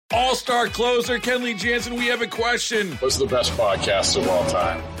All-star closer Kenley Jansen, we have a question. What's the best podcast of all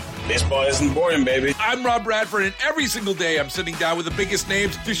time? Baseball isn't boring, baby. I'm Rob Bradford, and every single day I'm sitting down with the biggest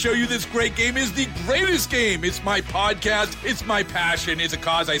names to show you this great game is the greatest game. It's my podcast. It's my passion. It's a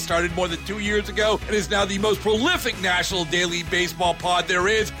cause I started more than 2 years ago and is now the most prolific national daily baseball pod there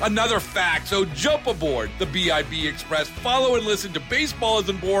is. Another fact. So jump aboard the BIB Express. Follow and listen to Baseball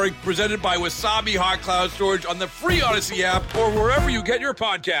Isn't Boring, presented by Wasabi Hot Cloud Storage on the free Odyssey app or wherever you get your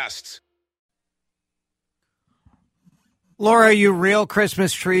podcasts. Laura, are you real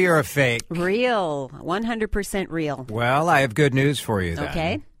Christmas tree or a fake? Real. 100% real. Well, I have good news for you then.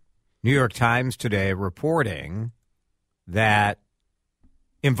 Okay. New York Times today reporting that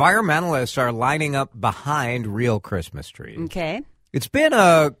environmentalists are lining up behind real Christmas trees. Okay. It's been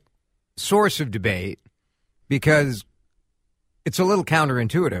a source of debate because it's a little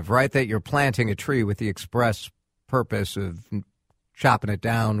counterintuitive, right? That you're planting a tree with the express purpose of chopping it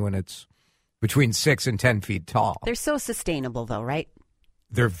down when it's between 6 and 10 feet tall. They're so sustainable, though, right?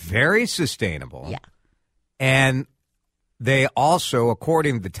 They're very sustainable. Yeah. And they also,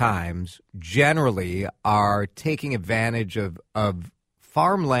 according to the Times, generally are taking advantage of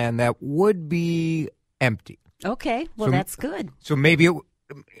farmland that would be empty. Okay. Well, So- that's good. So maybe,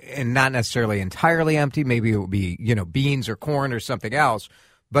 and not necessarily entirely empty, maybe it would be, beans or corn or something else.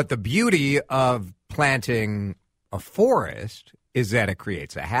 But the beauty of planting a forest is that it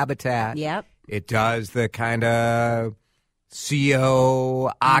creates a habitat. Yep. It does the kind of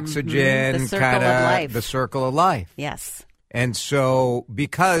CO, oxygen, The circle kind of life. of the circle of life. Yes. And so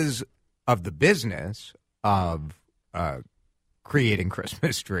because of the business of creating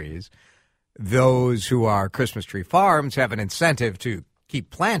Christmas trees, those who are Christmas tree farms have an incentive to keep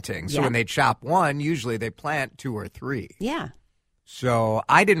planting. So Yeah. when they chop one, usually they plant 2 or 3. Yeah. So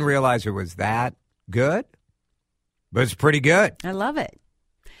I didn't realize it was that good, but it's pretty good. I love it.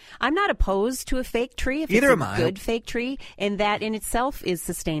 I'm not opposed to a fake tree if Either it's am a I. good fake tree, and that in itself is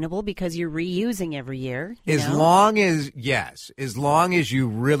sustainable because you're reusing every year. As long as you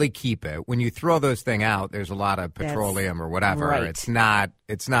really keep it. When you throw those thing out, there's a lot of petroleum or whatever. right. It's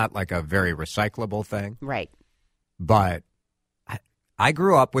not like a very recyclable thing. Right. But I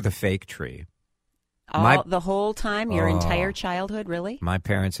grew up with a fake tree. The whole time, your entire childhood, really? My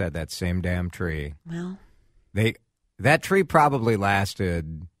parents had that same damn tree. Well, That tree probably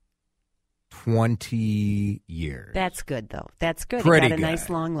lasted 20 years. that's good, though. That's good. Pretty It got a good. nice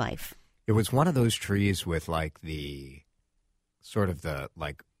long life. It was one of those trees with like the sort of the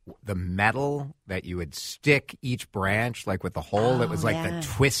metal that you would stick each branch like with the hole. It was like yeah. the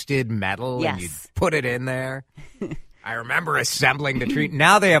twisted metal and you'd Yes. put it in there. I remember assembling the tree.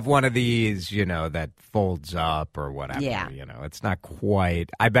 Now they have one of these, that folds up or whatever. Yeah. It's not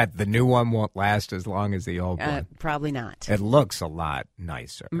quite. I bet the new one won't last as long as the old one. Probably not. It looks a lot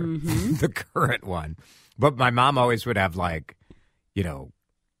nicer, Mm-hmm. the current one. But my mom always would have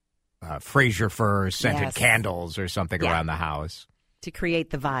Fraser fir scented Yes. candles or something Yeah. around the house. To create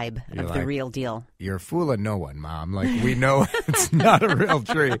the vibe You're of the like- real deal. You're fooling no one, Mom. We know it's not a real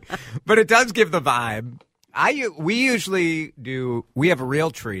tree, but it does give the vibe. We usually do. We have a real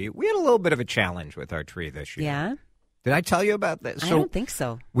tree. We had a little bit of a challenge with our tree this year. Yeah? Did I tell you about this? I don't think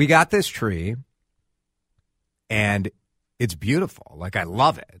so. We got this tree, and it's beautiful. I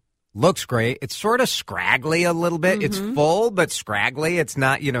love it. Looks great. It's sort of scraggly a little bit. It's full, but scraggly. It's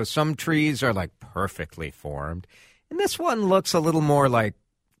not, some trees are perfectly formed. And this one looks a little more like,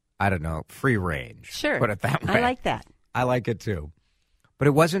 I don't know, free range. Sure. Put it that way. I like that. I like it too. But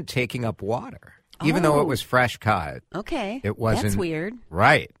it wasn't taking up water. Even though it was fresh cut. Okay. It wasn't. That's weird.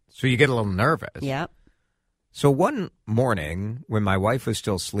 Right. So you get a little nervous. Yep. So one morning when my wife was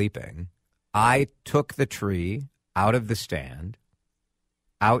still sleeping, I took the tree out of the stand,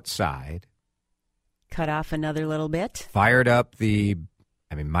 outside. Cut off another little bit. Fired up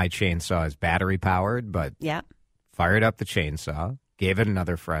my chainsaw is battery powered, but Yep. fired up the chainsaw, gave it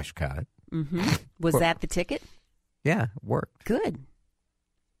another fresh cut. Mm-hmm. Was that the ticket? Yeah, it worked. Good.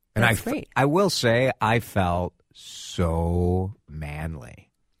 And That's great. I will say I felt so manly.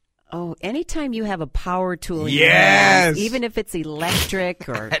 Oh, anytime you have a power tool in Yes! your hands, even if it's electric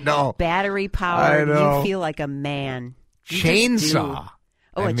or I know. battery powered, I know. you feel like a man. You just Chainsaw. do.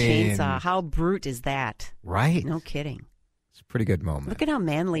 Oh, I a mean, chainsaw. How brute is that? Right. No kidding. It's a pretty good moment. Look at how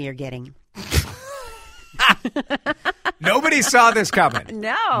manly you're getting. Nobody saw this coming.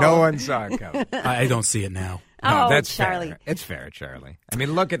 No. No one saw it coming. I don't see it now. No, Oh, that's Charlie. fair. It's fair, Charlie.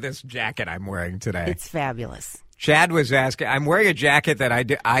 Look at this jacket I'm wearing today. It's fabulous. Chad was asking, I'm wearing a jacket that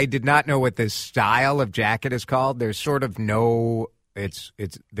I did not know what this style of jacket is called. There's sort of no,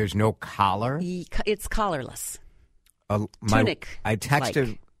 there's no collar. It's collarless. My- Tunic, I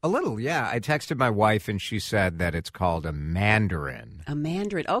texted A little, yeah. I texted my wife, and she said that it's called a mandarin. A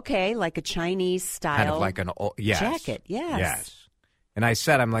mandarin. Okay, like a Chinese style. Kind of like an old jacket. Yes. Yes. And I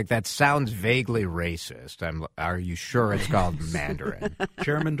said, I'm like, that sounds vaguely racist. Are you sure it's called mandarin?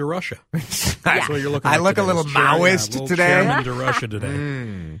 Chairman to Russia. That's what you're looking I at look today. a little It's Maoist today. Chairman to Russia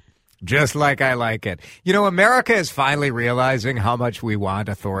today. Just like I like it. You know, America is finally realizing how much we want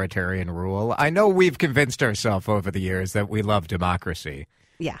authoritarian rule. I know we've convinced ourselves over the years that we love democracy.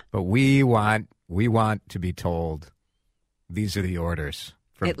 Yeah. But we want to be told these are the orders.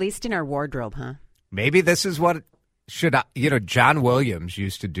 At least in our wardrobe, huh? Maybe this is what John Williams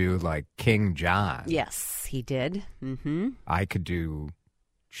used to do like King John. Yes, he did. Mm-hmm. I could do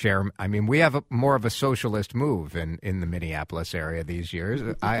chairman. I mean, we have more of a socialist move in the Minneapolis area these years.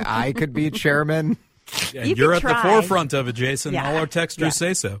 I could be chairman. And you're at the forefront of it, Jason. Yeah. All our texters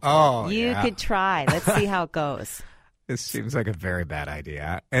say so. Oh, You could try. Let's see how it goes. This seems like a very bad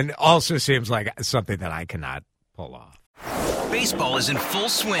idea, and also seems like something that I cannot pull off. Baseball is in full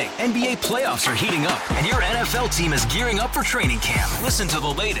swing. NBA playoffs are heating up, and your NFL team is gearing up for training camp. Listen to the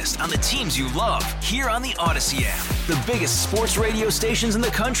latest on the teams you love here on the Odyssey app. The biggest sports radio stations in the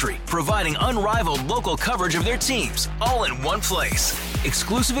country, providing unrivaled local coverage of their teams, all in one place.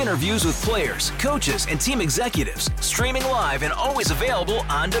 Exclusive interviews with players, coaches, and team executives, streaming live and always available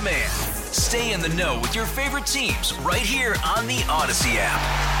on demand. Stay in the know with your favorite teams right here on the Odyssey app.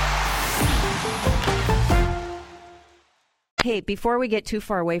 Hey, before we get too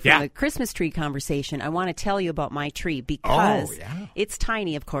far away from the Christmas tree conversation, I want to tell you about my tree because it's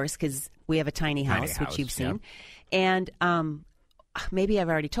tiny, of course, because we have a tiny house, which you've seen. And maybe I've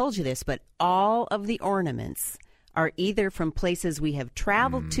already told you this, but all of the ornaments are either from places we have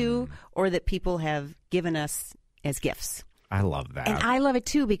traveled to or that people have given us as gifts. I love that. And I love it,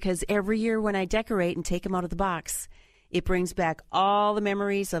 too, because every year when I decorate and take them out of the box, it brings back all the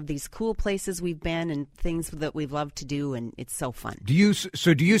memories of these cool places we've been and things that we've loved to do, and it's so fun. Do you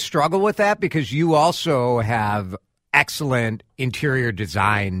struggle with that? Because you also have excellent interior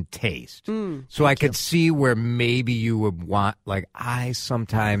design taste. So I could see where maybe you would want, like, I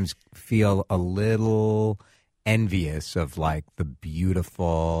sometimes feel a little envious of like the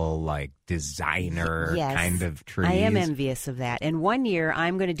beautiful like designer kind of trees. I am envious of that. And one year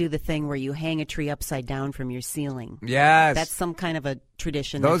I'm going to do the thing where you hang a tree upside down from your ceiling. Yes. That's some kind of a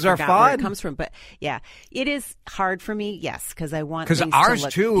tradition. Those are fun. Where it comes from. But yeah, it is hard for me, yes, because I want things ours to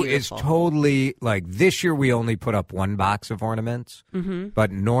look too beautiful. is totally like this year we only put up one box of ornaments,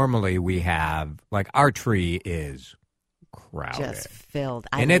 but normally we have like our tree is crowded. Just filled.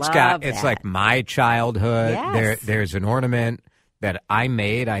 It's like my childhood. Yes. There's an ornament that I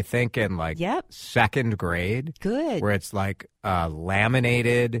made, I think, in like second grade. Good. Where it's like a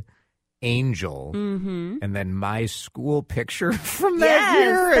laminated angel, and then my school picture from that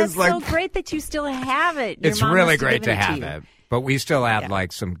year that's is like so great that you still have it. Your it's mom really must have great to given have you. it. But we still have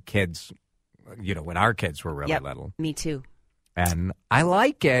like some kids, when our kids were really little. Me too. And I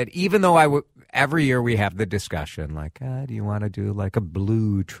like it, even though every year we have the discussion, like, do you want to do like a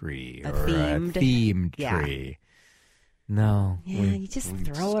blue tree or a themed tree? No. Yeah, you just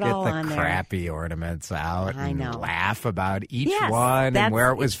throw it all on there. Get the crappy ornaments out I know. and laugh about each one and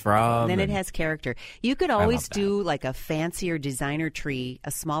where it was from. Then it has character. You could always do like a fancier designer tree,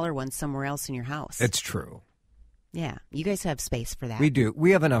 a smaller one somewhere else in your house. It's true. Yeah, you guys have space for that. We do.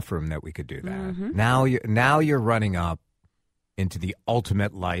 We have enough room that we could do that. Now you're running up into the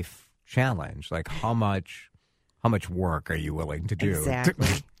ultimate life challenge. Like how much work are you willing to do? Exactly.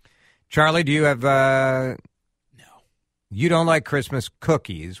 Charlie, do you have no. You don't like Christmas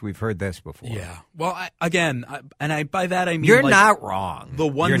cookies. We've heard this before. Yeah. Well, by that I mean you're like, not wrong. The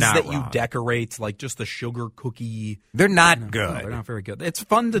ones that you decorate, like just the sugar cookie. They're not good. No, they're not very good. It's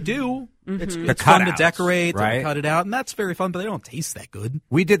fun to do. It's fun to decorate right? and cut it out, and that's very fun, but they don't taste that good.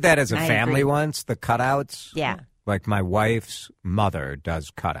 We did that as a I family agree. once, the cutouts. Yeah. Like my wife's mother does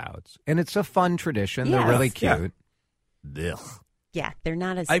cutouts, and it's a fun tradition. Yes. They're really cute. Ugh. Yeah, they're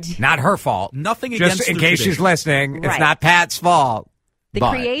not as... Not her fault. Nothing Just against in the case she's tradition. listening, it's Right. not Pat's fault. The but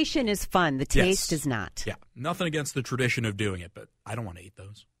creation is fun. The taste is not. Yeah, nothing against the tradition of doing it, but I don't want to eat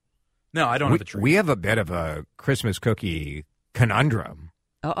those. No, I don't have a tree. We have a bit of a Christmas cookie conundrum.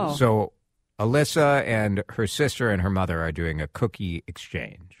 Uh-oh. So Alyssa and her sister and her mother are doing a cookie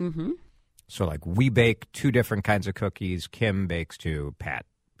exchange. Mm-hmm. So like we bake 2 different kinds of cookies. Kim bakes 2. Pat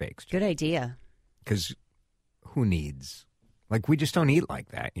bakes 2. Good idea. Because who needs... Like, we just don't eat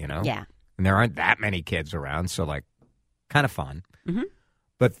like that, Yeah. And there aren't that many kids around, so, like, kind of fun. Mm-hmm.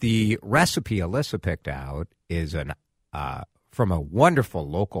 But the recipe Alyssa picked out is from a wonderful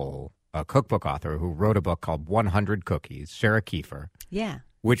local cookbook author who wrote a book called 100 Cookies, Sarah Kiefer. Yeah.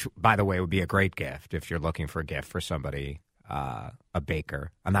 which, by the way, would be a great gift if you're looking for a gift for somebody, a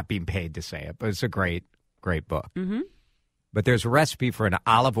baker. I'm not being paid to say it, but it's a great, great book. Mm-hmm. But there's a recipe for an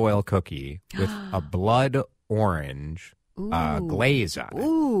olive oil cookie with a blood orange glaze on it.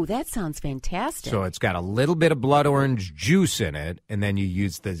 Ooh, that sounds fantastic. So it's got a little bit of blood orange juice in it, and then you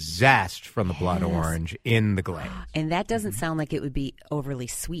use the zest from the blood orange in the glaze. And that doesn't sound like it would be overly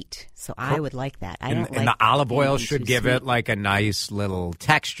sweet, so I would like that. And the olive oil should give it like a nice little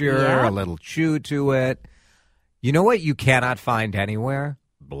texture, a little chew to it. You know what you cannot find anywhere?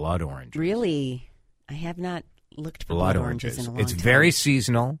 Blood oranges. Really? I have not looked for blood oranges in a long time. It's very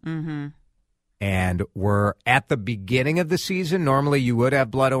seasonal. Mm-hmm. And we're at the beginning of the season. Normally you would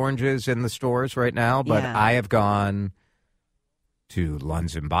have blood oranges in the stores right now, but I have gone to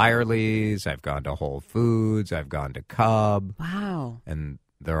Lunds & Byerly's. I've gone to Whole Foods. I've gone to Cub. Wow. And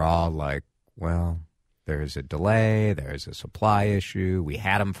they're all like, well, there's a delay. There's a supply issue. We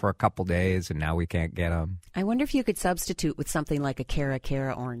had them for a couple days, and now we can't get them. I wonder if you could substitute with something like a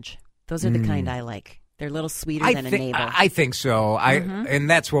Cara orange. Those are the kind I like. They're a little sweeter than a navel. I think so. And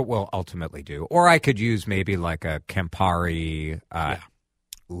that's what we'll ultimately do. Or I could use maybe like a Campari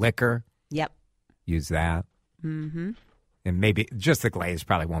liquor. Yep. Use that. Mm-hmm. And maybe just the glaze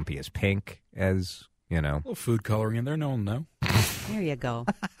probably won't be as pink as, you know. A little food coloring in there. No one will know. There you go.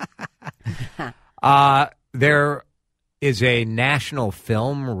 There is a National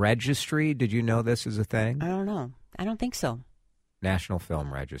Film Registry. Did you know this is a thing? I don't know. I don't think so. National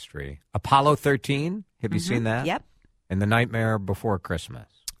Film Registry. Apollo 13. Have you seen that? Yep. And The Nightmare Before Christmas.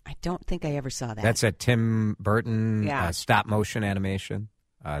 I don't think I ever saw that. That's a Tim Burton stop motion animation.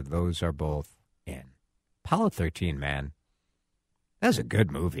 Those are both in. Apollo 13, man. That was a good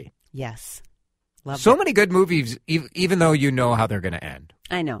movie. Yes. Love so it. many good movies, even though you know how they're going to end.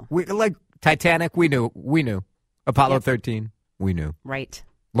 I know. Like Titanic, we knew. Apollo 13, we knew. Right.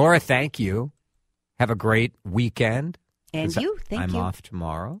 Laura, thank you. Have a great weekend. And you, thank you. I'm off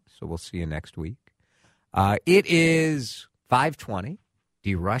tomorrow, so we'll see you next week. It is 5:20.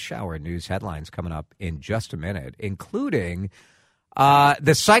 The Rush Hour news headlines coming up in just a minute, including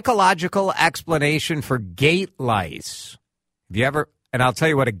the psychological explanation for gate lice. Have you ever, and I'll tell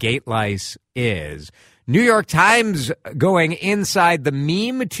you what a gate lice is. New York Times going inside the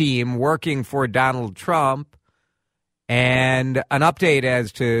meme team working for Donald Trump. And an update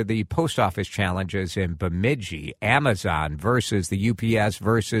as to the post office challenges in Bemidji, Amazon versus the UPS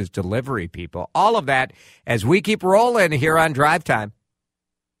versus delivery people. All of that as we keep rolling here on Drive Time.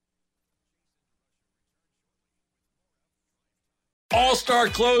 All-star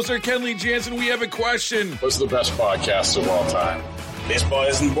closer Kenley Jansen, we have a question. What's the best podcast of all time? Baseball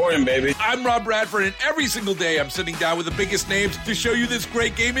isn't boring, baby. I'm Rob Bradford, and every single day I'm sitting down with the biggest names to show you this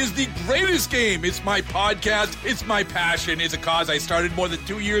great game is the greatest game. It's my podcast. It's my passion. It's a cause I started more than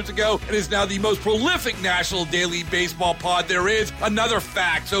 2 years ago and is now the most prolific national daily baseball pod there is. Another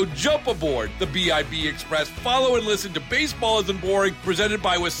fact, so jump aboard the BIB Express. Follow and listen to Baseball Isn't Boring, presented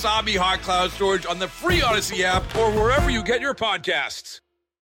by Wasabi Hot Cloud Storage on the free Odyssey app or wherever you get your podcasts.